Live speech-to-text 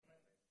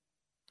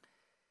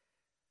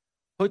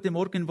Heute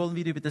Morgen wollen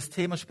wir über das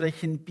Thema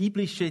sprechen,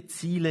 biblische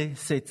Ziele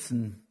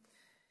setzen.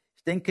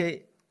 Ich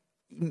denke,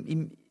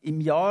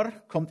 im Jahr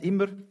kommt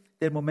immer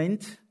der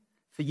Moment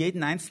für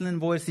jeden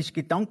Einzelnen, wo er sich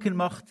Gedanken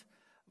macht,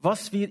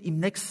 was wir im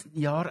nächsten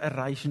Jahr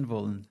erreichen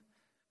wollen.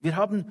 Wir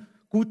haben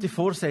gute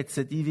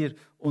Vorsätze, die wir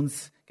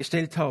uns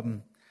gestellt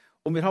haben.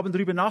 Und wir haben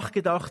darüber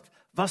nachgedacht,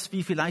 was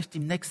wir vielleicht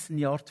im nächsten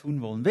Jahr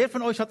tun wollen. Wer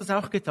von euch hat das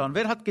auch getan?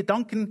 Wer hat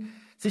Gedanken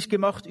sich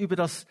gemacht über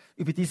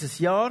dieses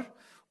Jahr?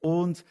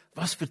 Und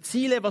was für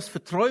Ziele, was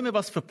für Träume,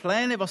 was für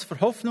Pläne, was für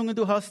Hoffnungen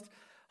du hast?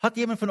 Hat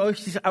jemand von euch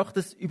sich auch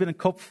das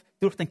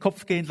durch den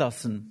Kopf gehen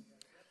lassen?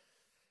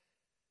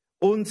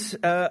 Und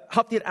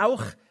habt ihr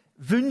auch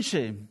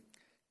Wünsche,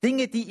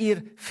 Dinge, die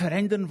ihr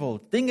verändern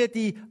wollt, Dinge,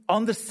 die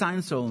anders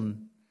sein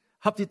sollen?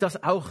 Habt ihr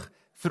das auch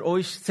für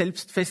euch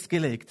selbst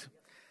festgelegt?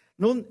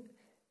 Nun,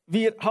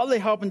 wir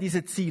alle haben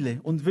diese Ziele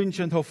und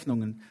Wünsche und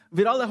Hoffnungen.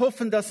 Wir alle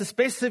hoffen, dass es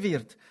besser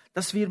wird,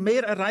 dass wir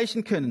mehr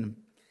erreichen können.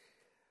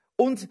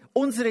 Und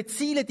unsere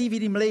Ziele, die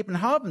wir im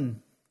Leben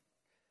haben,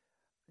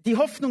 die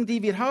Hoffnung,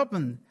 die wir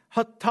haben,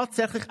 hat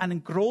tatsächlich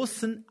einen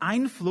großen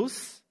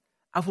Einfluss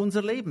auf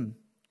unser Leben.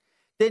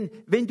 Denn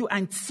wenn du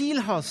ein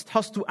Ziel hast,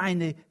 hast du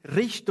eine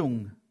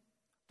Richtung.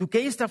 Du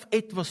gehst auf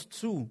etwas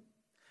zu.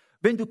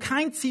 Wenn du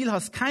kein Ziel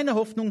hast, keine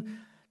Hoffnung,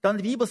 dann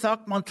die Bibel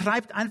sagt, man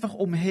treibt einfach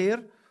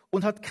umher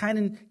und hat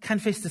kein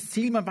festes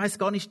Ziel, man weiß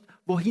gar nicht,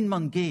 wohin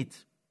man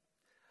geht.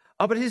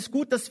 Aber es ist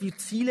gut, dass wir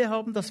Ziele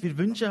haben, dass wir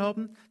Wünsche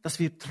haben, dass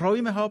wir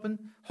Träume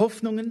haben,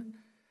 Hoffnungen.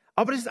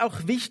 Aber es ist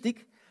auch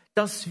wichtig,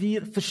 dass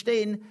wir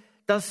verstehen,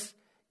 dass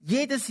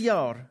jedes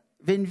Jahr,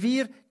 wenn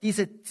wir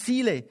diese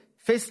Ziele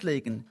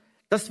festlegen,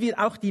 dass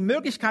wir auch die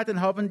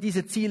Möglichkeiten haben,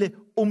 diese Ziele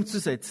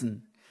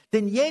umzusetzen.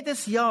 Denn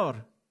jedes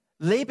Jahr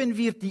leben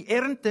wir die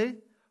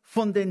Ernte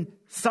von den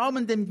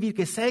Samen, den wir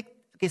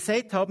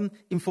gesät haben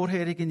im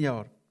vorherigen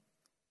Jahr.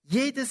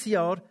 Jedes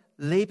Jahr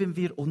leben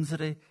wir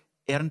unsere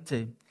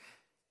Ernte.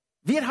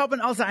 Wir haben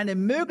also eine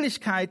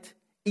Möglichkeit,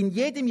 in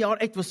jedem Jahr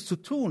etwas zu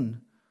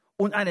tun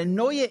und eine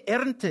neue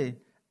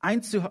Ernte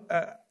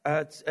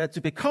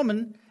zu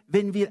bekommen,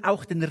 wenn wir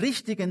auch den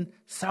richtigen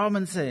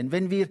Samen säen,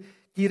 wenn wir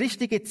die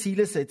richtigen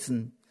Ziele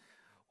setzen.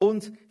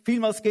 Und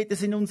vielmals geht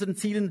es in unseren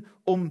Zielen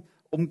um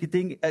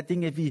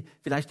Dinge wie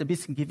vielleicht ein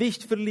bisschen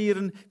Gewicht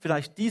verlieren,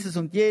 vielleicht dieses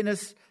und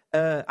jenes,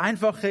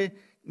 einfache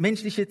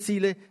menschliche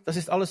Ziele, das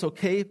ist alles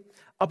okay.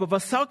 Aber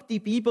was sagt die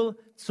Bibel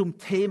zum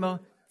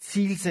Thema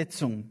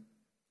Zielsetzung?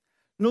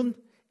 Nun,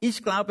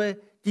 ich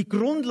glaube, die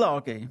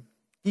Grundlage,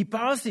 die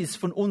Basis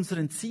von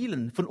unseren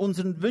Zielen, von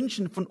unseren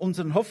Wünschen, von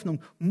unseren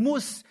Hoffnungen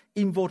muss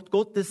im Wort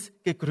Gottes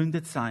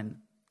gegründet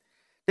sein.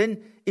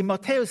 Denn in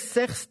Matthäus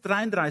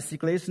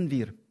 6,33 lesen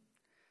wir,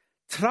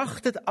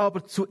 trachtet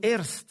aber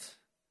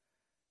zuerst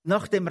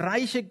nach dem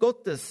Reiche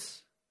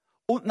Gottes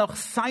und nach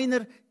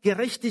seiner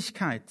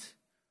Gerechtigkeit.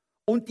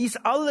 Und dies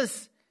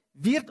alles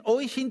wird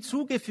euch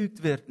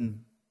hinzugefügt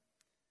werden.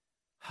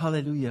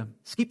 Halleluja.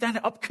 Es gibt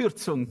eine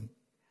Abkürzung.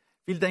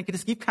 Viele denken,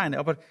 es gibt keine,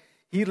 aber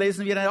hier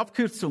lesen wir eine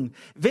Abkürzung.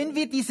 Wenn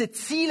wir diese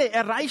Ziele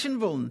erreichen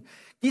wollen,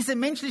 diese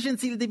menschlichen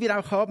Ziele, die wir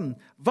auch haben,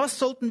 was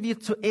sollten wir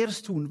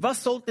zuerst tun?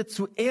 Was sollte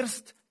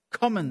zuerst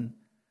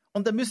kommen?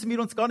 Und dann müssen wir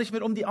uns gar nicht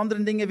mehr um die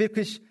anderen Dinge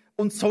wirklich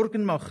uns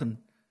Sorgen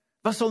machen.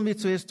 Was sollen wir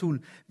zuerst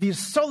tun? Wir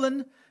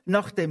sollen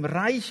nach dem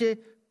Reiche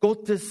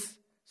Gottes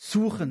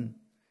suchen,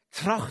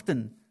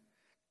 trachten.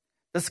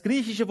 Das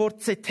griechische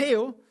Wort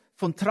zeteo,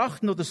 von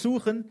trachten oder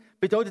suchen,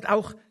 bedeutet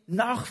auch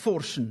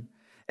nachforschen.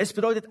 Es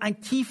bedeutet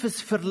ein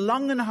tiefes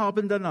Verlangen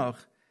haben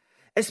danach.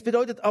 Es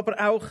bedeutet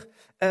aber auch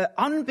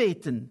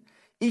anbeten.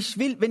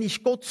 Wenn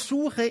ich Gott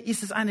suche,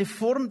 ist es eine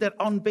Form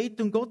der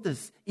Anbetung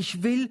Gottes.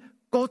 Ich will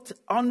Gott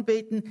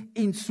anbeten,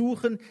 ihn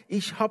suchen.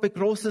 Ich habe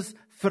großes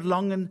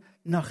Verlangen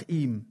nach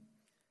ihm.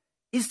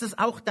 Ist es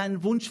auch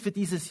dein Wunsch für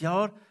dieses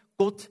Jahr,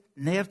 Gott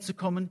näher zu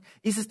kommen?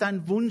 Ist es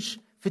dein Wunsch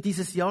für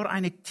dieses Jahr,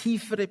 eine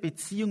tiefere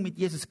Beziehung mit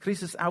Jesus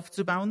Christus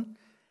aufzubauen?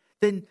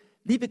 Denn,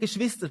 liebe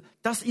Geschwister,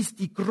 das ist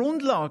die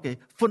Grundlage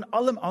von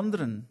allem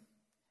anderen.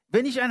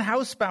 Wenn ich ein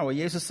Haus baue,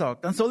 Jesus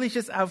sagt, dann soll ich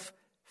es auf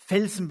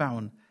Felsen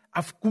bauen,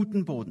 auf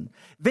guten Boden.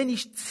 Wenn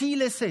ich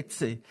Ziele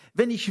setze,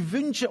 wenn ich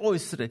Wünsche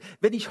äußere,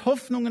 wenn ich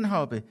Hoffnungen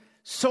habe,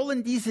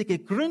 sollen diese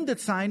gegründet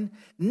sein,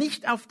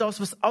 nicht auf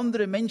das, was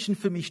andere Menschen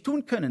für mich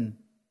tun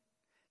können.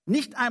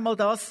 Nicht einmal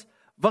das,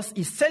 was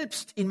ich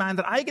selbst in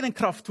meiner eigenen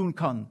Kraft tun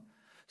kann,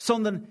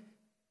 sondern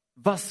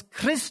was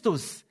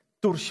Christus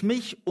durch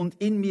mich und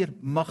in mir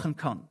machen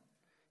kann.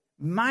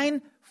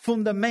 Mein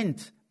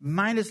Fundament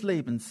meines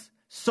Lebens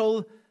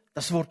soll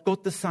das Wort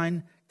Gottes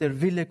sein,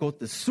 der Wille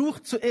Gottes.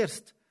 Sucht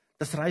zuerst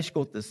das Reich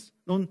Gottes.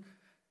 Nun,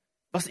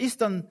 was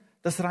ist dann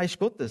das Reich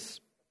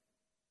Gottes?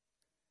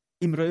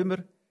 Im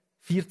Römer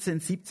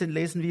 14,17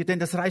 lesen wir, denn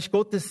das Reich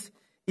Gottes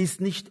ist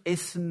nicht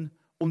Essen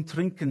und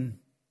Trinken.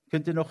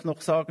 Könnt ihr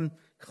noch sagen,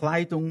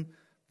 Kleidung,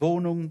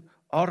 Wohnung,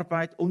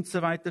 Arbeit und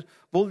so weiter.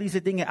 Wohl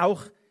diese Dinge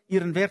auch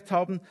ihren Wert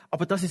haben,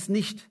 aber das ist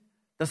nicht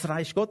das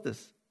Reich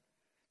Gottes.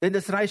 Denn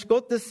das Reich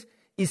Gottes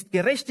ist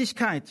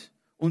Gerechtigkeit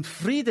und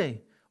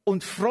Friede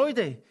und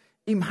Freude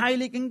im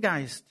Heiligen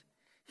Geist.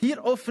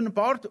 Hier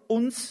offenbart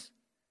uns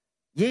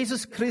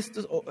Jesus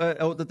Christus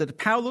oder der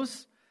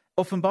Paulus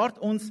offenbart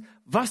uns,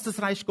 was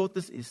das Reich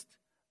Gottes ist,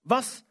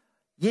 was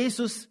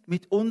Jesus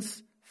mit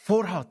uns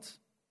vorhat.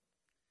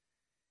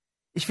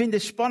 Ich finde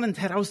es spannend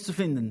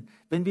herauszufinden,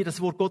 wenn wir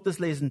das Wort Gottes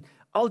lesen,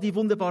 all die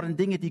wunderbaren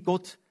Dinge, die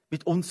Gott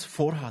mit uns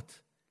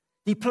vorhat.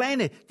 Die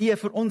Pläne, die er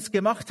für uns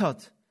gemacht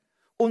hat.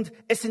 Und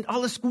es sind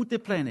alles gute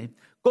Pläne.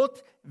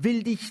 Gott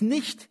will dich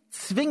nicht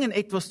zwingen,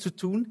 etwas zu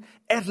tun.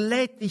 Er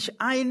lädt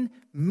dich ein,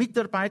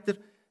 Mitarbeiter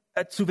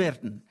zu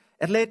werden.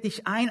 Er lädt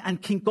dich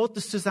ein Kind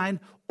Gottes zu sein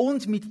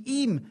und mit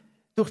ihm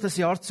durch das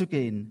Jahr zu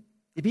gehen.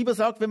 Die Bibel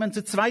sagt, wenn man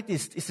zu zweit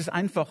ist es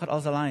einfacher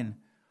als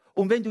allein.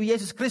 Und wenn du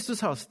Jesus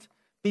Christus hast,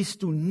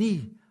 bist du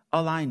nie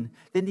allein.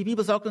 Denn die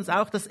Bibel sagt uns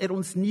auch, dass er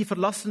uns nie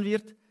verlassen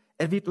wird.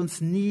 Er wird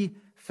uns nie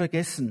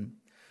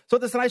vergessen. So,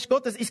 das Reich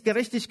Gottes ist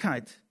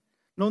Gerechtigkeit.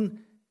 Nun,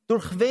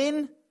 durch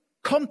wen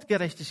kommt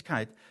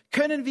Gerechtigkeit?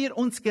 Können wir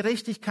uns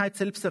Gerechtigkeit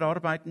selbst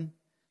erarbeiten?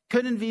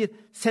 Können wir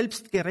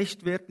selbst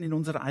gerecht werden in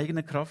unserer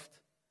eigenen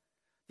Kraft?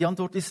 Die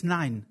Antwort ist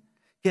nein.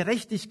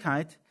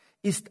 Gerechtigkeit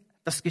ist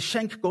das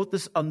Geschenk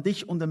Gottes an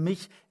dich und an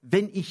mich,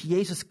 wenn ich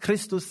Jesus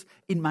Christus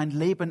in mein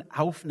Leben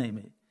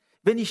aufnehme.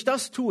 Wenn ich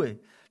das tue,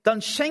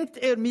 dann schenkt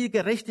er mir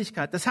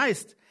Gerechtigkeit. Das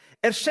heißt,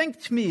 er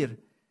schenkt mir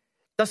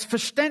das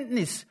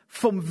Verständnis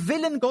vom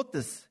Willen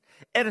Gottes.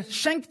 Er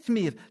schenkt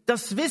mir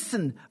das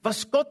Wissen,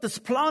 was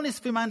Gottes Plan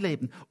ist für mein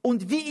Leben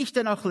und wie ich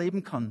danach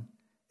leben kann.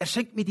 Er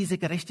schenkt mir diese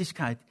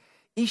Gerechtigkeit.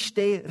 Ich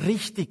stehe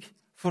richtig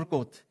vor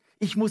Gott.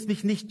 Ich muss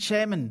mich nicht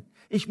schämen.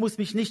 Ich muss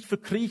mich nicht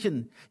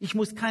verkriechen. Ich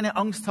muss keine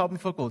Angst haben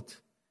vor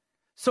Gott.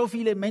 So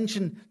viele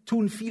Menschen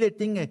tun viele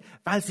Dinge,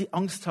 weil sie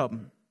Angst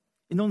haben.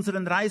 In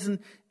unseren Reisen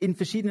in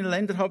verschiedenen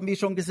Ländern haben wir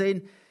schon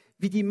gesehen,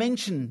 wie die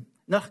Menschen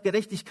nach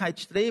Gerechtigkeit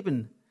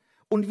streben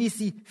und wie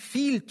sie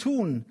viel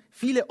tun,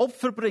 viele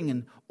Opfer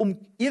bringen,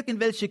 um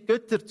irgendwelche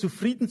Götter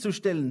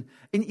zufriedenzustellen.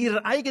 In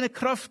ihrer eigenen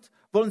Kraft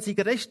wollen sie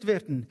gerecht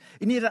werden.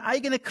 In ihrer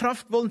eigenen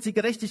Kraft wollen sie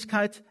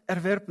Gerechtigkeit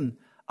erwerben.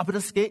 Aber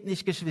das geht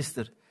nicht,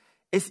 Geschwister.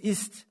 Es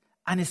ist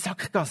eine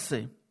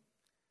Sackgasse.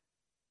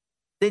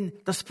 Denn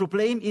das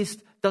Problem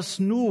ist, dass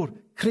nur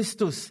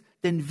Christus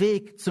den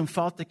Weg zum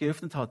Vater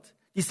geöffnet hat.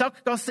 Die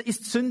Sackgasse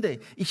ist Sünde.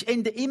 Ich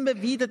ende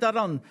immer wieder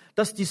daran,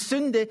 dass die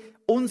Sünde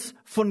uns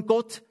von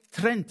Gott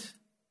trennt.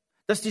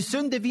 Dass die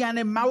Sünde wie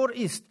eine Mauer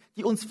ist,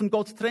 die uns von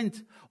Gott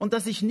trennt. Und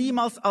dass ich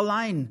niemals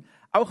allein,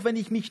 auch wenn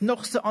ich mich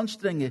noch so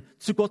anstrenge,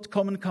 zu Gott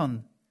kommen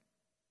kann.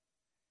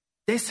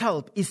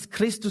 Deshalb ist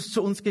Christus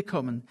zu uns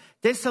gekommen.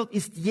 Deshalb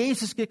ist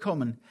Jesus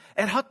gekommen.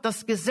 Er hat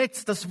das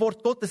Gesetz, das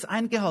Wort Gottes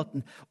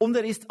eingehalten. Und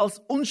er ist als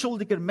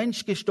unschuldiger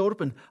Mensch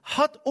gestorben.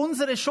 Hat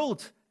unsere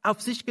Schuld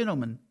auf sich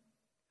genommen.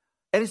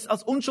 Er ist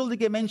als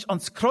unschuldiger Mensch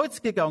ans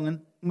Kreuz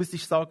gegangen, muss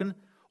ich sagen,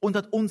 und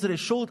hat unsere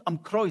Schuld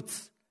am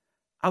Kreuz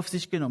auf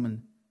sich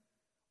genommen.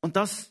 Und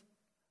das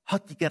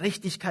hat die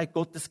Gerechtigkeit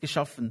Gottes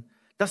geschaffen.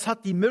 Das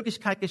hat die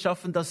Möglichkeit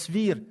geschaffen, dass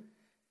wir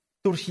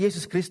durch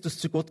Jesus Christus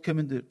zu Gott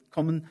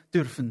kommen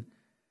dürfen.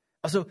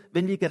 Also,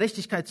 wenn wir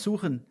Gerechtigkeit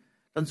suchen,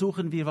 dann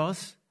suchen wir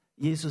was?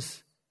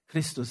 Jesus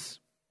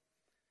Christus.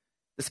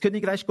 Das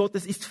Königreich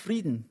Gottes ist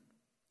Frieden.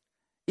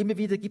 Immer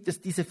wieder gibt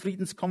es diese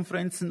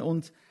Friedenskonferenzen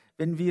und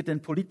wenn wir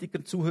den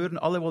Politikern zuhören,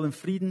 alle wollen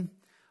Frieden.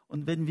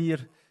 Und wenn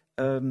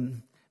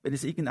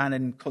es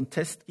irgendeinen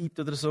Contest gibt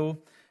oder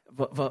so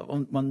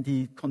und man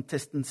die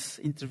Contestants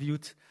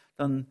interviewt,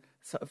 dann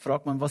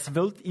fragt man, was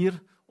wollt ihr?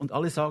 Und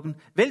alle sagen,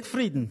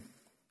 Weltfrieden.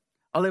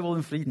 Alle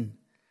wollen Frieden.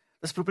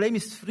 Das Problem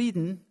ist,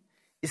 Frieden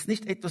ist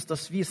nicht etwas,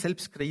 das wir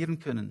selbst kreieren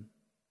können.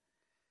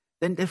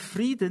 Denn der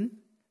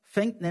Frieden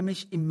fängt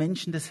nämlich im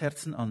Menschen des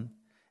Herzens an.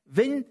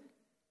 Wenn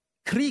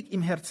Krieg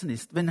im Herzen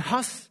ist, wenn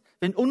Hass,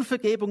 wenn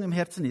Unvergebung im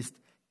Herzen ist,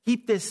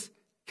 gibt es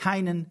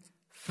keinen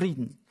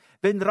Frieden.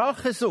 Wenn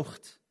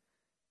Rachesucht,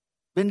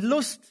 wenn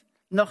Lust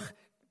nach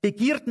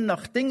Begierden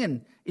nach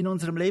Dingen in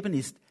unserem Leben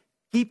ist,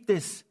 gibt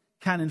es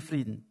keinen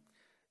Frieden.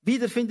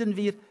 Wieder finden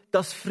wir,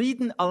 dass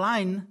Frieden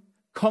allein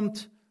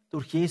kommt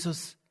durch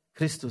Jesus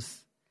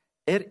Christus.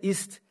 Er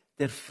ist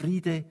der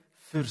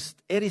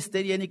Friedefürst. Er ist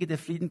derjenige, der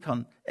Frieden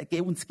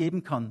uns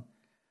geben kann.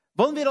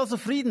 Wollen wir also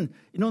Frieden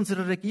in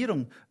unserer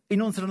Regierung,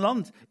 in unserem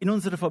Land, in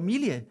unserer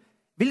Familie?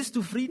 Willst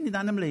du Frieden in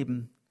deinem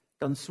Leben?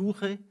 Dann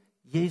suche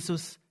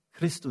Jesus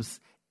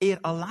Christus.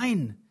 Er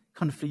allein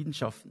kann Frieden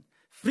schaffen.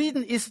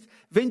 Frieden ist,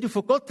 wenn du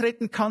vor Gott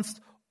treten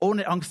kannst,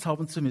 ohne Angst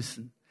haben zu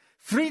müssen.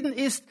 Frieden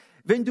ist,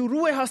 wenn du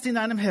Ruhe hast in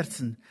deinem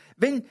Herzen,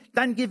 wenn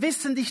dein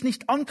Gewissen dich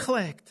nicht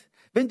anklagt,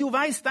 wenn du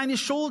weißt, deine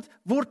Schuld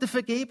wurde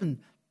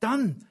vergeben,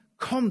 dann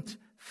kommt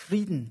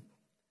Frieden.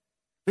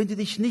 Wenn du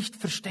dich nicht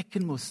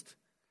verstecken musst,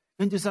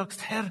 wenn du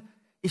sagst, Herr,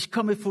 ich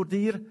komme vor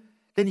dir,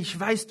 denn ich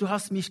weiß, du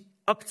hast mich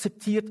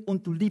akzeptiert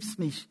und du liebst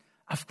mich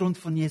aufgrund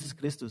von Jesus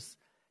Christus.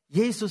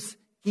 Jesus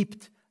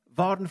gibt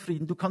wahren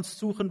Frieden. Du kannst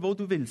suchen, wo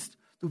du willst.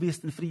 Du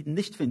wirst den Frieden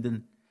nicht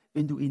finden,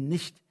 wenn du ihn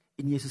nicht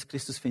in Jesus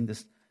Christus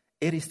findest.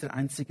 Er ist der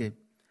Einzige.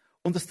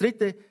 Und das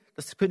Dritte,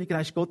 das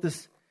Königreich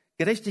Gottes,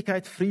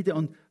 Gerechtigkeit, Friede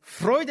und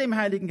Freude im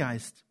Heiligen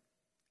Geist.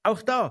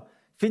 Auch da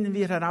finden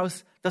wir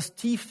heraus, dass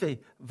tiefe,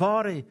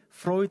 wahre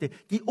Freude,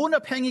 die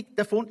unabhängig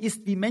davon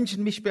ist, wie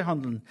Menschen mich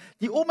behandeln,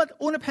 die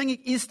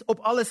unabhängig ist,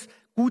 ob alles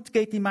gut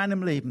geht in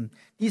meinem Leben,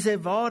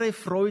 diese wahre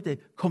Freude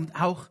kommt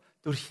auch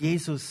durch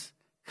Jesus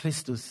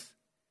Christus.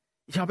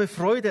 Ich habe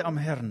Freude am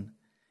Herrn.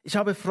 Ich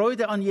habe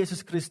Freude an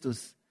Jesus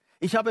Christus.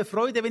 Ich habe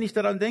Freude, wenn ich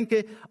daran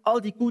denke,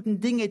 all die guten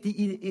Dinge,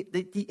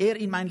 die er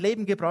in mein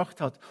Leben gebracht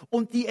hat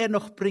und die er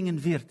noch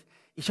bringen wird.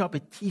 Ich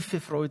habe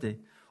tiefe Freude.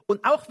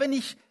 Und auch wenn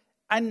ich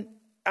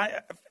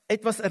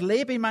etwas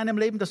erlebe in meinem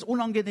Leben, das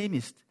unangenehm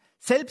ist,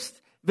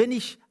 selbst wenn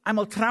ich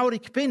einmal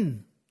traurig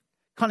bin,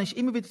 kann ich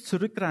immer wieder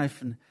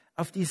zurückgreifen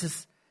auf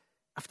diese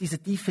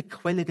tiefe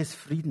Quelle des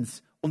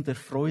Friedens und der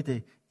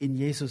Freude in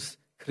Jesus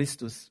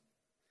Christus.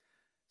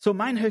 So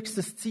mein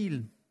höchstes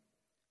Ziel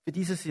für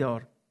dieses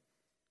Jahr,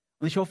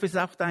 und ich hoffe, es ist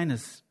auch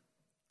deines,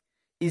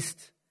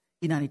 ist,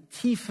 in eine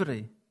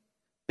tiefere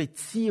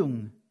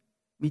Beziehung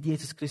mit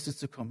Jesus Christus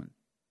zu kommen.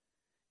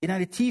 In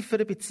eine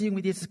tiefere Beziehung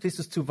mit Jesus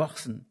Christus zu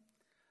wachsen.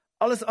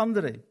 Alles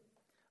andere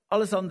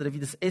wie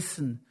das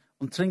Essen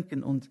und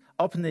Trinken und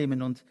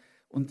Abnehmen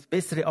und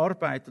bessere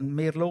Arbeit und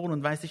mehr Lohn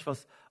und weiß ich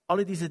was,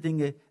 alle diese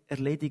Dinge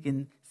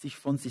erledigen sich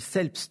von sich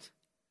selbst,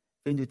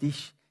 wenn du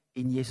dich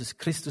in Jesus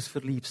Christus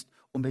verliebst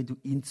und wenn du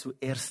ihn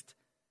zuerst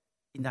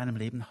in deinem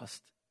Leben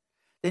hast.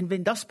 Denn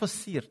wenn das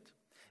passiert,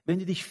 wenn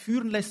du dich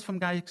führen lässt vom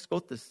Geist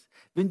Gottes,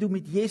 wenn du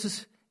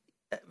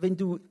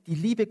die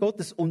Liebe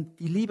Gottes und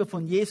die Liebe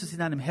von Jesus in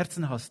deinem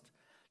Herzen hast,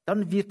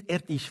 dann wird er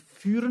dich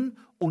führen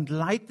und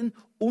leiten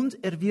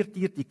und er wird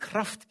dir die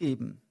Kraft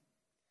geben.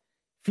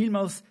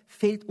 Vielmals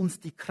fehlt uns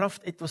die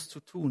Kraft, etwas zu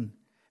tun.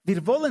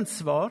 Wir wollen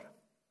zwar,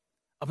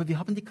 aber wir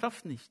haben die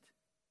Kraft nicht.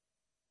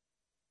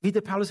 Wie der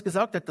Paulus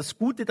gesagt hat, das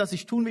Gute, das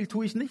ich tun will,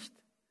 tue ich nicht.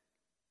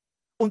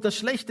 Und das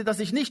Schlechte, das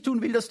ich nicht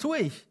tun will, das tue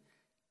ich.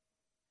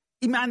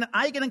 In meiner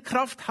eigenen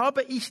Kraft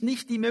habe ich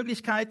nicht die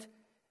Möglichkeit,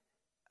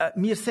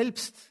 mir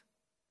selbst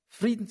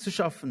Frieden zu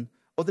schaffen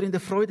oder in der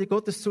Freude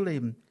Gottes zu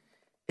leben.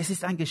 Es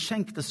ist ein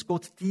Geschenk, das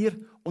Gott dir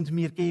und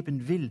mir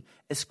geben will.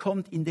 Es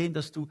kommt in dem,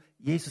 dass du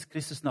Jesus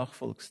Christus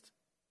nachfolgst.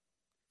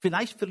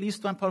 Vielleicht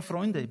verlierst du ein paar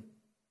Freunde.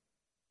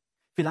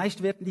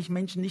 Vielleicht werden dich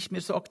Menschen nicht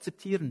mehr so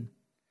akzeptieren.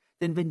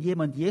 Denn wenn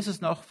jemand Jesus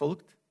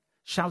nachfolgt,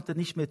 schaut er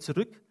nicht mehr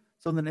zurück,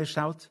 sondern er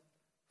schaut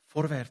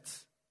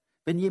vorwärts.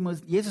 Wenn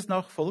jemand Jesus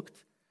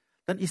nachfolgt,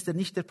 dann ist er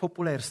nicht der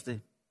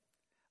Populärste.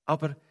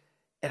 Aber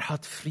er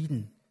hat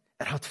Frieden,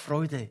 er hat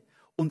Freude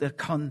und er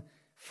kann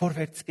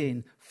vorwärts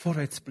gehen,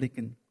 vorwärts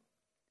blicken.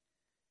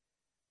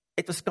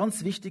 Etwas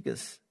ganz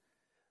Wichtiges.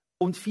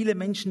 Und viele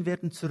Menschen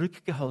werden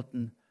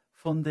zurückgehalten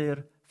von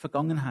der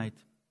Vergangenheit.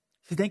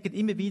 Sie denken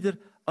immer wieder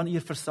an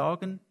ihr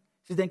Versagen.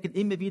 Sie denken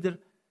immer wieder,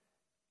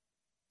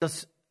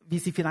 wie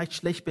sie vielleicht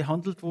schlecht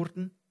behandelt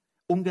wurden,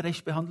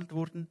 ungerecht behandelt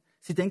wurden.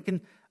 Sie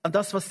denken an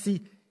das, was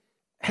sie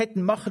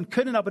hätten machen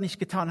können, aber nicht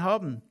getan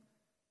haben.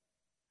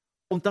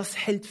 Und das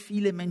hält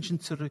viele Menschen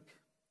zurück.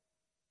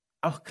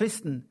 Auch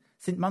Christen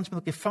sind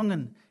manchmal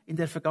gefangen in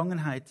der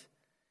Vergangenheit.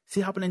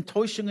 Sie haben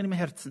Enttäuschungen im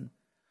Herzen.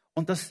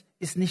 Und das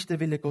ist nicht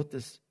der Wille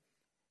Gottes.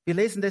 Wir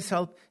lesen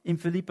deshalb in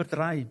Philipper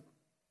 3.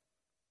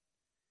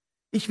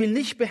 Ich will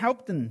nicht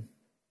behaupten,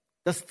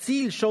 das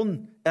Ziel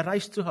schon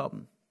erreicht zu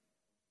haben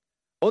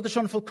oder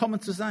schon vollkommen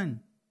zu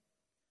sein.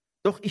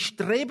 Doch ich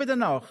strebe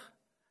danach,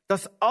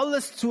 das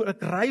alles zu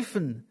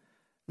ergreifen,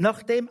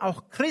 nachdem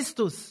auch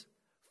Christus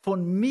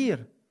von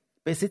mir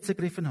Besitz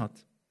ergriffen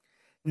hat.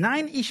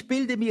 Nein, ich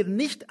bilde mir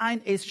nicht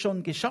ein, es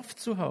schon geschafft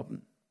zu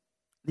haben,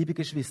 liebe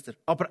Geschwister.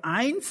 Aber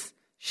eins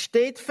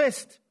steht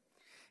fest.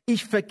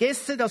 Ich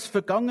vergesse das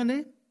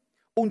Vergangene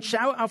und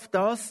schaue auf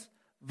das,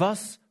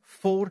 was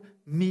vor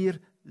mir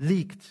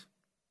liegt.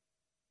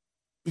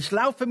 Ich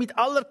laufe mit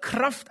aller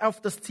Kraft auf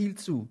das Ziel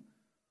zu,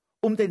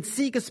 um den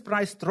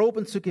Siegespreis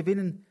droben zu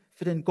gewinnen,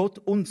 für den Gott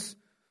uns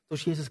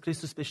durch Jesus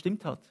Christus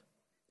bestimmt hat.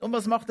 Und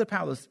was macht der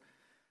Paulus?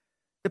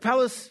 Der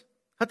Paulus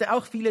hatte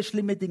auch viele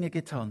schlimme Dinge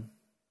getan.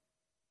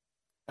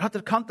 Er hat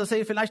erkannt, dass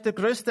er vielleicht der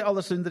größte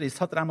aller Sünder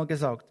ist, hat er einmal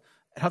gesagt.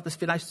 Er hat es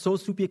vielleicht so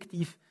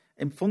subjektiv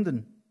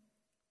empfunden.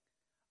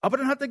 Aber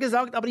dann hat er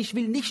gesagt, aber ich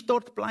will nicht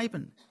dort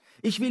bleiben.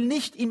 Ich will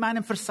nicht in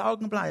meinem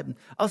Versagen bleiben.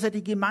 Als er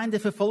die Gemeinde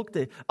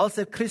verfolgte, als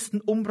er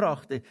Christen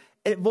umbrachte,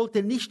 er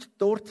wollte nicht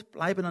dort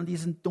bleiben an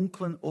diesem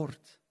dunklen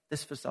Ort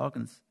des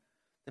Versagens.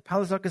 Der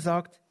Paulus hat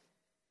gesagt,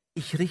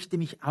 ich richte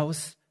mich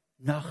aus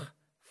nach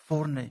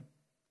vorne.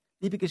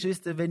 Liebe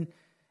Geschwister, wenn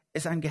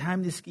es ein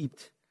Geheimnis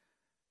gibt,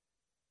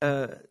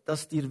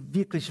 das dir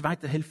wirklich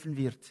weiterhelfen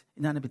wird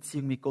in einer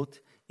Beziehung mit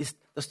Gott, ist,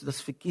 dass du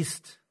das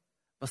vergisst,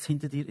 was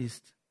hinter dir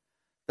ist.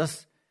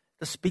 Das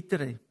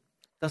Bittere,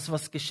 das,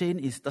 was geschehen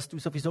ist, das du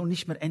sowieso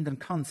nicht mehr ändern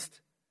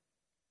kannst.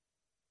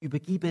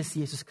 Übergib es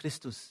Jesus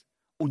Christus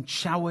und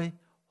schaue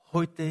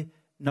heute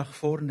nach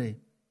vorne.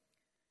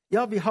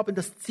 Ja, wir haben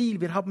das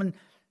Ziel, wir haben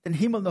den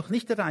Himmel noch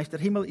nicht erreicht, der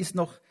Himmel ist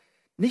noch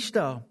nicht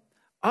da,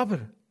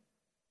 aber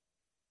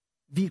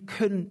wir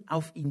können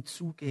auf ihn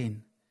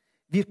zugehen.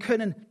 Wir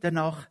können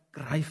danach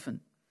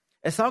greifen.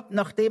 Er sagt,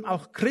 nachdem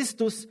auch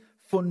Christus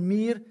von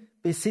mir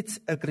Besitz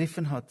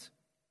ergriffen hat.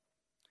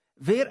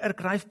 Wer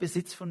ergreift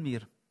Besitz von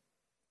mir?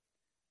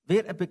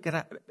 Wer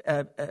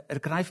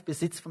ergreift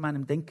Besitz von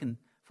meinem Denken,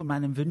 von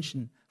meinen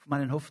Wünschen, von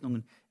meinen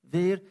Hoffnungen?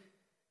 Wer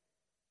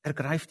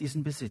ergreift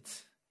diesen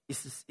Besitz?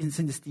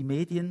 Sind es die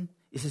Medien?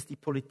 Ist es die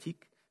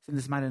Politik? Sind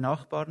es meine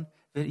Nachbarn?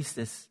 Wer ist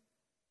es?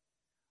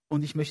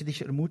 Und ich möchte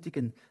dich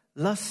ermutigen,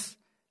 lass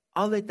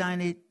alle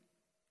deine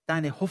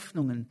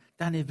Hoffnungen,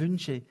 deine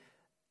Wünsche,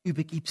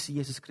 übergib sie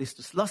Jesus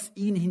Christus. Lass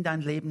ihn in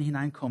dein Leben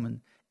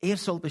hineinkommen. Er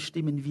soll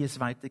bestimmen, wie es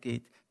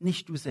weitergeht,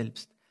 nicht du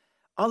selbst.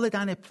 Alle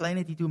deine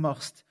Pläne, die du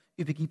machst,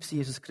 übergib sie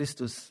Jesus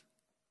Christus.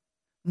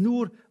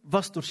 Nur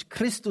was durch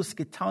Christus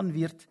getan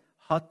wird,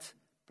 hat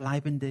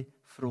bleibende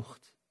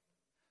Frucht.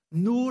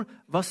 Nur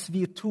was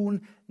wir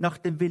tun nach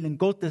dem Willen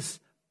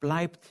Gottes,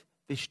 bleibt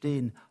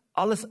bestehen.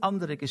 Alles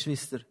andere,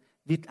 Geschwister,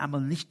 wird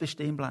einmal nicht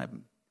bestehen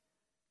bleiben.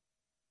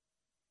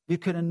 Wir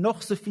können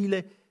noch so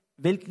viele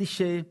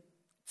weltliche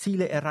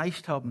Ziele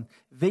erreicht haben.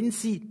 Wenn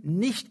sie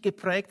nicht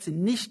geprägt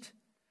sind, nicht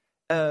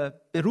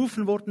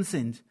berufen worden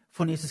sind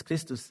von Jesus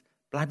Christus,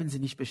 bleiben sie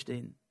nicht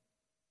bestehen.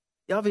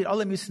 Ja, wir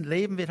alle müssen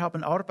leben, wir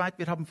haben Arbeit,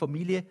 wir haben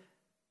Familie,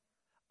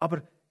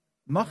 aber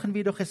machen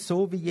wir doch es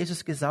so, wie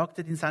Jesus gesagt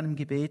hat in seinem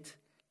Gebet: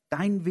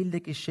 Dein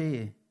Wille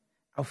geschehe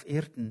auf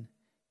Erden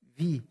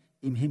wie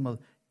im Himmel.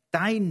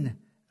 Dein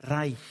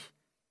Reich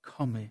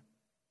komme.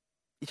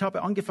 Ich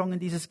habe angefangen,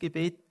 dieses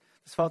Gebet,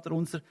 das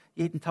Vaterunser,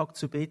 jeden Tag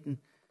zu beten.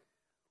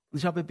 Und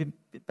ich habe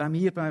bei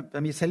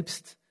mir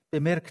selbst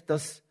bemerkt,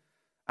 dass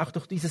auch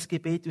durch dieses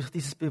Gebet, durch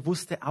dieses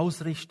bewusste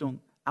Ausrichten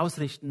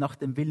nach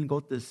dem Willen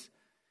Gottes,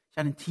 ich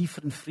einen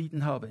tieferen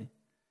Frieden habe.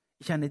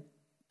 Ich eine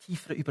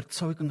tiefere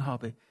Überzeugung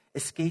habe.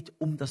 Es geht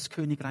um das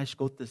Königreich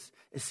Gottes.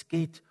 Es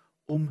geht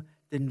um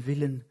den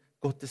Willen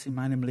Gottes in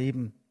meinem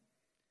Leben.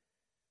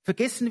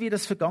 Vergessen wir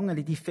das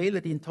Vergangene, die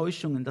Fehler, die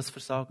Enttäuschungen, das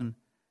Versagen.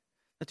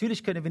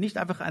 Natürlich können wir nicht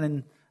einfach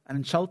einen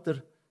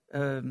Schalter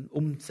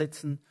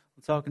umsetzen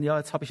und sagen, ja,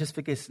 jetzt habe ich es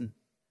vergessen.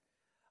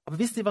 Aber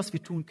wisst ihr, was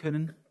wir tun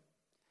können?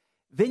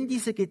 Wenn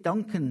diese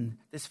Gedanken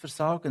des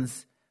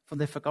Versagens von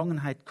der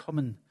Vergangenheit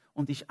kommen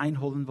und dich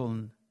einholen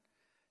wollen,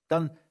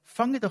 dann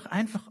fange doch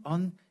einfach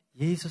an,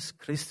 Jesus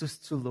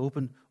Christus zu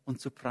loben und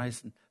zu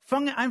preisen.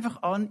 Fange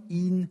einfach an,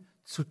 ihn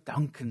zu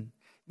danken.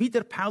 Wie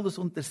der Paulus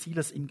und der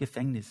Silas im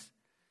Gefängnis.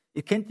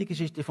 Ihr kennt die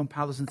Geschichte von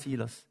Paulus und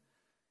Silas.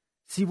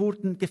 Sie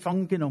wurden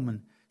gefangen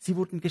genommen, sie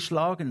wurden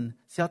geschlagen,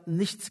 sie hatten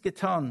nichts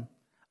getan,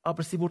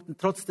 aber sie wurden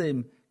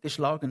trotzdem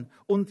geschlagen.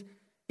 Und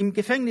im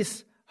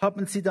Gefängnis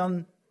haben sie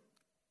dann,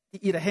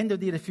 ihre Hände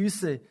und ihre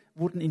Füße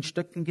wurden in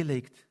Stöcken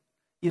gelegt.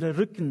 Ihre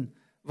Rücken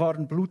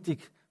waren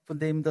blutig von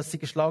dem, dass sie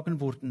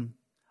geschlagen wurden.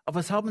 Aber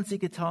was haben sie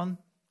getan?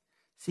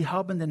 Sie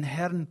haben den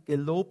Herrn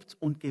gelobt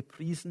und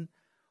gepriesen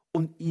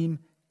und ihm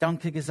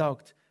Danke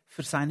gesagt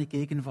für seine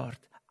Gegenwart.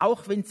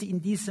 Auch wenn sie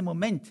in diesem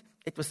Moment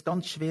etwas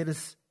ganz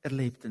Schweres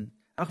erlebten.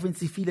 Auch wenn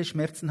sie viele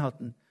Schmerzen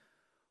hatten.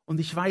 Und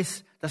ich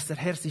weiß, dass der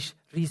Herr sich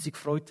riesig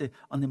freute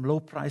an dem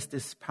Lobpreis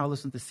des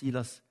Paulus und des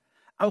Silas.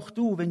 Auch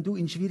du, wenn du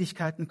in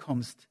Schwierigkeiten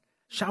kommst,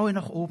 schaue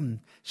nach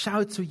oben,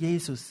 schaue zu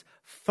Jesus,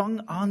 fang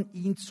an,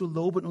 ihn zu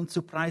loben und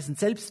zu preisen.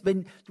 Selbst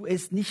wenn du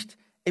es nicht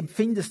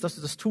empfindest, dass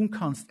du das tun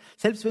kannst,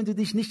 selbst wenn du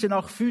dich nicht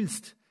danach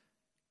fühlst,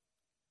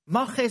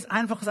 mache es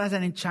einfach als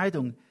eine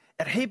Entscheidung.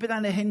 Erhebe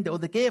deine Hände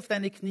oder geh auf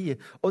deine Knie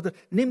oder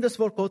nimm das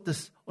Wort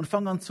Gottes und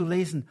fang an zu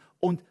lesen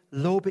und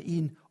lobe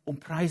ihn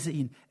und preise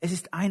ihn. Es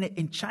ist eine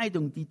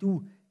Entscheidung, die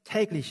du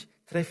täglich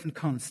treffen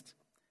kannst.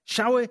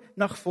 Schaue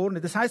nach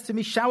vorne. Das heißt für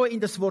mich, schaue in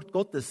das Wort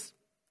Gottes.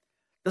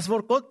 Das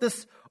Wort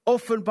Gottes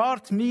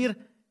offenbart mir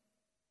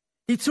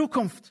die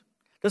Zukunft.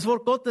 Das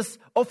Wort Gottes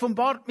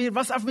offenbart mir,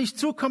 was auf mich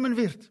zukommen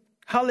wird.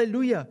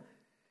 Halleluja.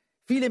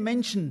 Viele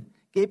Menschen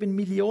geben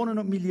Millionen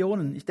und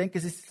Millionen. Ich denke,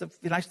 es ist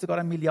vielleicht sogar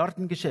ein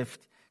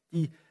Milliardengeschäft.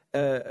 Die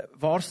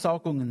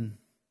Wahrsagungen.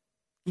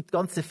 Es gibt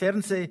ganze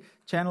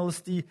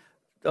Fernsehchannels,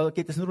 da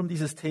geht es nur um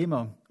dieses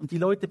Thema. Und die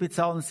Leute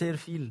bezahlen sehr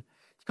viel.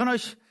 Ich kann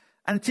euch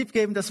einen Tipp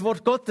geben, das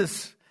Wort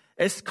Gottes.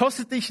 Es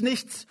kostet dich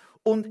nichts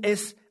und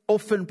es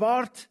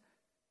offenbart,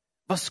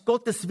 was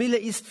Gottes Wille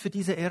ist für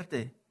diese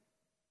Erde.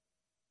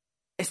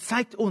 Es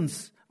zeigt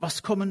uns,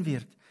 was kommen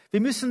wird.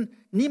 Wir müssen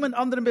niemand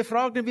anderen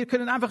befragen, wir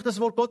können einfach das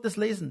Wort Gottes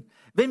lesen.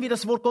 Wenn wir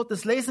das Wort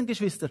Gottes lesen,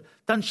 Geschwister,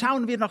 dann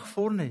schauen wir nach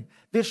vorne.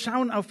 Wir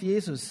schauen auf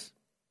Jesus.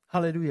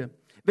 Halleluja.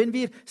 Wenn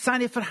wir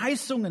seine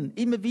Verheißungen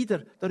immer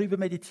wieder darüber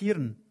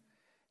meditieren,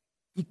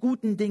 die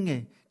guten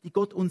Dinge, die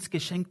Gott uns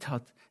geschenkt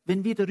hat,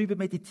 wenn wir darüber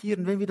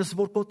meditieren, wenn wir das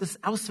Wort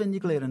Gottes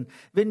auswendig lernen,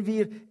 wenn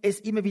wir es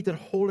immer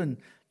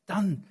wiederholen,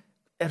 dann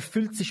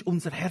erfüllt sich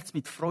unser Herz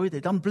mit Freude.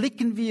 Dann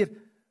blicken wir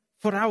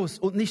voraus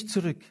und nicht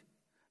zurück.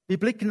 Wir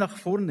blicken nach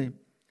vorne.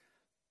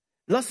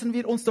 Lassen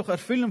wir uns doch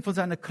erfüllen von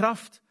seiner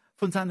Kraft,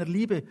 von seiner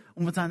Liebe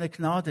und von seiner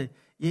Gnade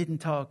jeden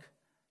Tag.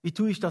 Wie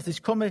tue ich das?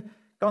 Ich komme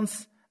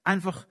ganz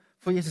einfach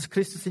vor Jesus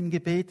Christus im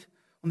Gebet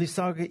und ich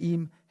sage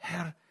ihm,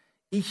 Herr,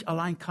 ich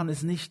allein kann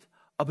es nicht,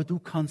 aber du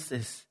kannst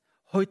es.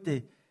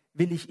 Heute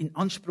will ich in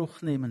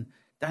Anspruch nehmen,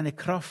 deine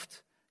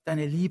Kraft,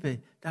 deine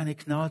Liebe, deine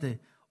Gnade.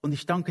 Und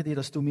ich danke dir,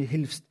 dass du mir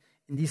hilfst,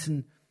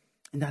 in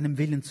deinem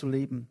Willen zu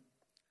leben.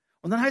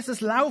 Und dann heißt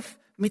es, lauf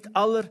mit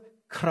aller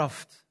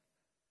Kraft.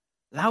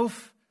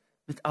 Lauf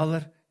mit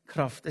aller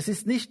Kraft. Es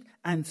ist nicht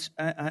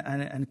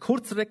ein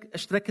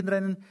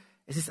Kurzstreckenrennen,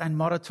 es ist ein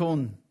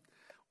Marathon.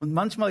 Und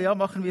manchmal, ja,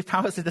 machen wir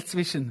Pause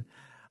dazwischen.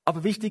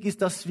 Aber wichtig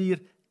ist, dass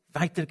wir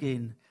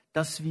weitergehen,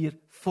 dass wir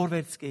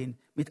vorwärts gehen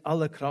mit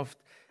aller Kraft.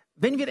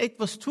 Wenn wir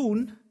etwas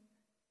tun,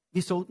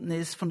 wir sollten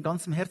es von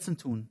ganzem Herzen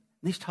tun,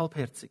 nicht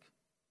halbherzig.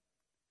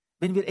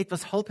 Wenn wir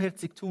etwas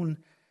halbherzig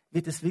tun,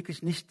 wird es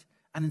wirklich nicht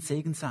ein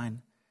Segen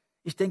sein.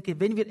 Ich denke,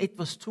 wenn wir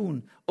etwas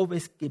tun, ob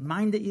es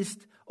Gemeinde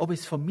ist, ob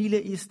es Familie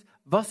ist,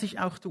 was ich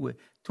auch tue,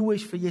 tue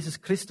ich für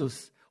Jesus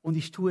Christus und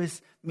ich tue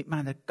es mit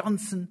meiner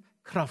ganzen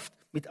Kraft,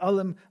 mit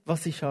allem,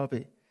 was ich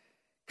habe.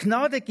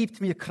 Gnade gibt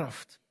mir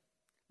Kraft.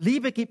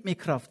 Liebe gibt mir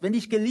Kraft. Wenn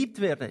ich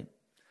geliebt werde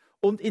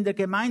und in der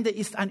Gemeinde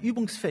ist ein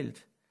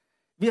Übungsfeld.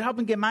 Wir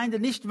haben Gemeinde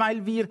nicht,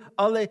 weil wir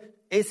alle,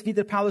 wie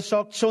der Paulus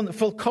sagt, schon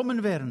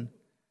vollkommen wären.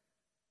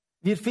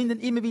 Wir finden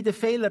immer wieder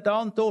Fehler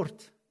da und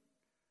dort.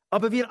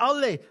 Aber wir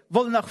alle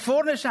wollen nach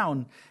vorne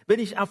schauen. Wenn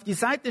ich auf die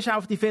Seite schaue,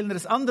 auf die Fehler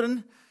des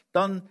anderen,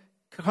 dann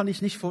kann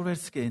ich nicht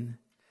vorwärts gehen.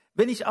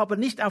 Wenn ich aber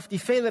nicht auf die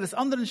Fehler des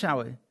anderen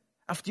schaue,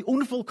 auf die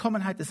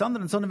Unvollkommenheit des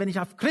anderen, sondern wenn ich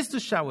auf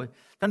Christus schaue,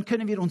 dann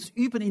können wir uns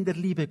üben in der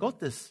Liebe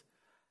Gottes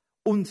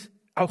und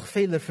auch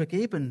Fehler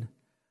vergeben.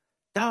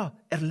 Da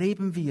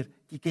erleben wir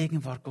die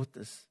Gegenwart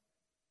Gottes.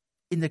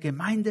 In der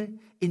Gemeinde,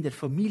 in der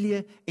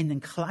Familie, in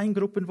den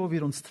Kleingruppen, wo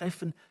wir uns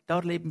treffen, da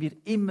erleben wir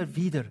immer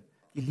wieder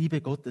die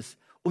Liebe Gottes.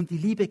 Und die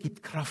Liebe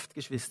gibt Kraft,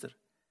 Geschwister.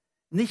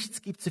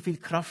 Nichts gibt so viel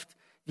Kraft,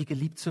 wie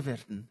geliebt zu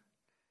werden.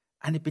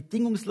 Eine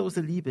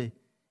bedingungslose Liebe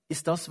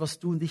ist das, was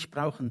du und ich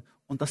brauchen.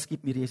 Und das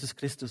gibt mir Jesus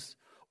Christus.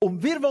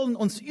 Und wir wollen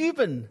uns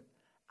üben,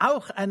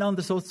 auch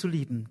einander so zu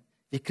lieben,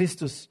 wie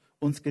Christus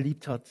uns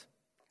geliebt hat.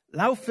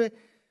 Laufe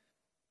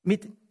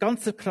mit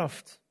ganzer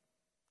Kraft.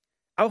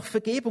 Auch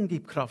Vergebung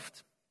gibt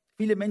Kraft.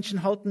 Viele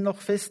Menschen halten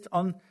noch fest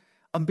an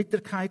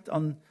Bitterkeit,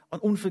 an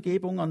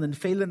Unvergebung, an den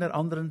Fehlern der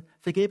anderen.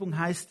 Vergebung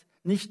heißt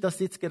nicht, dass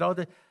jetzt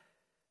gerade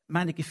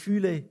meine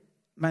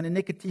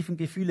negativen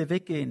Gefühle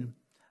weggehen.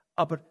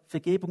 Aber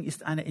Vergebung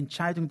ist eine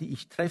Entscheidung, die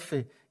ich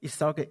treffe. Ich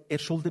sage, er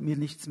schuldet mir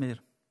nichts mehr.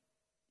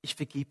 Ich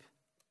vergib.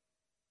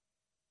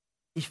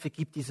 Ich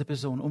vergib dieser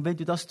Person. Und wenn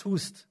du das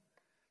tust,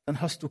 dann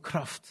hast du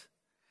Kraft.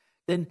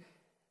 Denn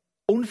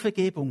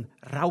Unvergebung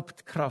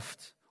raubt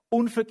Kraft.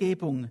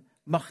 Unvergebung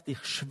macht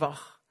dich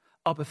schwach.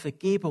 Aber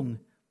Vergebung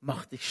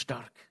macht dich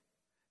stark.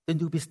 Denn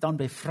du bist dann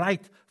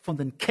befreit von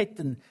den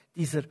Ketten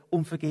dieser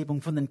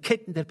Unvergebung, von den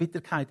Ketten der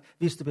Bitterkeit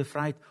wirst du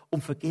befreit.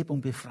 Und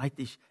Vergebung befreit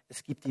dich.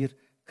 Es gibt dir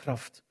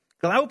Kraft.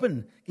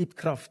 Glauben gibt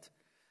Kraft.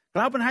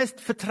 Glauben heißt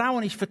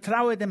Vertrauen. Ich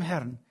vertraue dem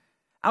Herrn.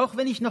 Auch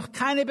wenn ich noch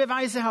keine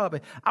Beweise habe,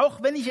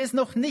 auch wenn ich es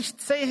noch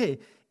nicht sehe,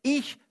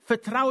 ich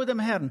vertraue dem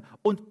Herrn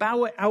und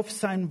baue auf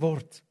sein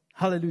Wort.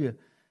 Halleluja.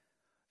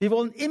 Wir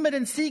wollen immer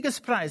den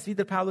Siegespreis, wie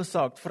der Paulus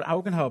sagt, vor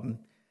Augen haben.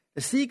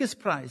 Der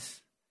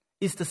Siegespreis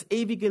ist das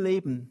ewige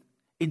Leben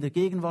in der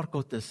Gegenwart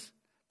Gottes.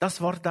 Das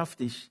wartet auf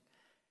dich.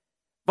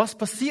 Was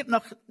passiert,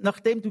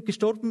 nachdem du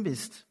gestorben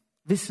bist,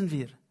 wissen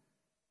wir.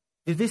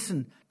 Wir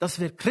wissen, dass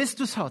wer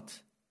Christus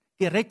hat,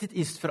 gerettet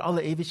ist für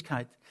alle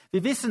Ewigkeit.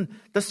 Wir wissen,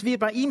 dass wir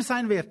bei ihm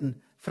sein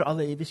werden für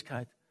alle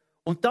Ewigkeit.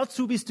 Und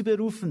dazu bist du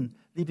berufen,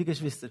 liebe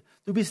Geschwister.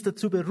 Du bist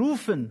dazu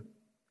berufen,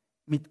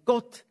 mit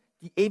Gott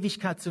die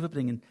Ewigkeit zu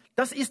verbringen.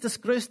 Das ist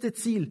das größte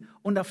Ziel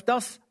und auf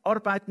das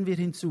arbeiten wir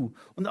hinzu.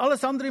 Und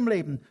alles andere im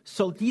Leben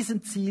soll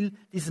diesem Ziel,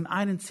 diesem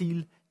einen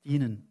Ziel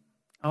dienen.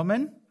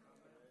 Amen.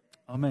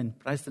 Amen.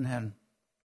 Preis den Herrn.